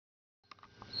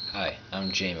I'm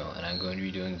JMO, and I'm going to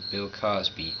be doing Bill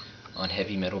Cosby on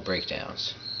heavy metal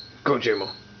breakdowns. Go,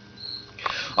 JMO.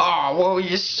 Oh, well,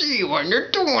 you see, when you're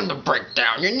doing the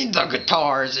breakdown, you need the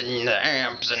guitars and the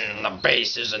amps and the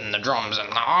basses and the drums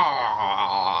and the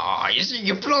you see,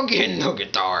 you plug in the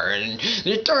guitar and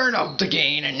you turn up the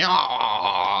gain and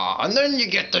and then you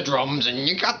get the drums and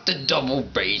you got the double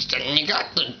bass and you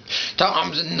got the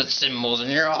toms and the cymbals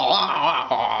and you're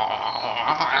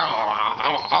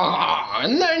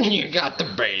and then you got the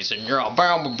bass and you're all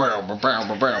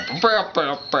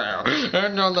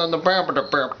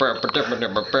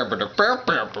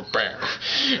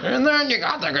and then you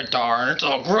got the guitar and it's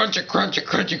all crunchy.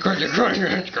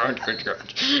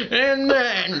 And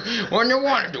then when you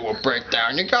want to do a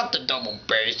breakdown, you got the double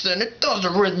bass and it does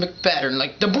a rhythmic pattern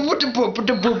like the and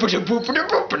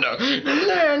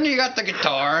then you got the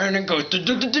guitar and it goes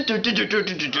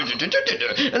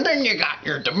and then you got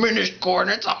your diminished chord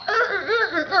and it's all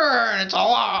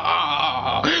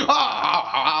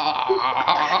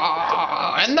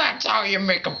and that's how you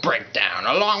make a breakdown,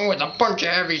 along with a bunch of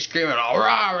heavy screaming,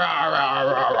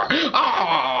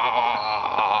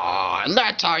 and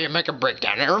that's how you make a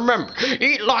breakdown. And remember,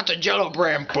 eat lots of Jello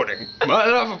bran pudding. I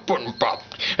love a pudding pop.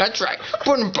 That's right,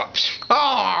 pudding pops.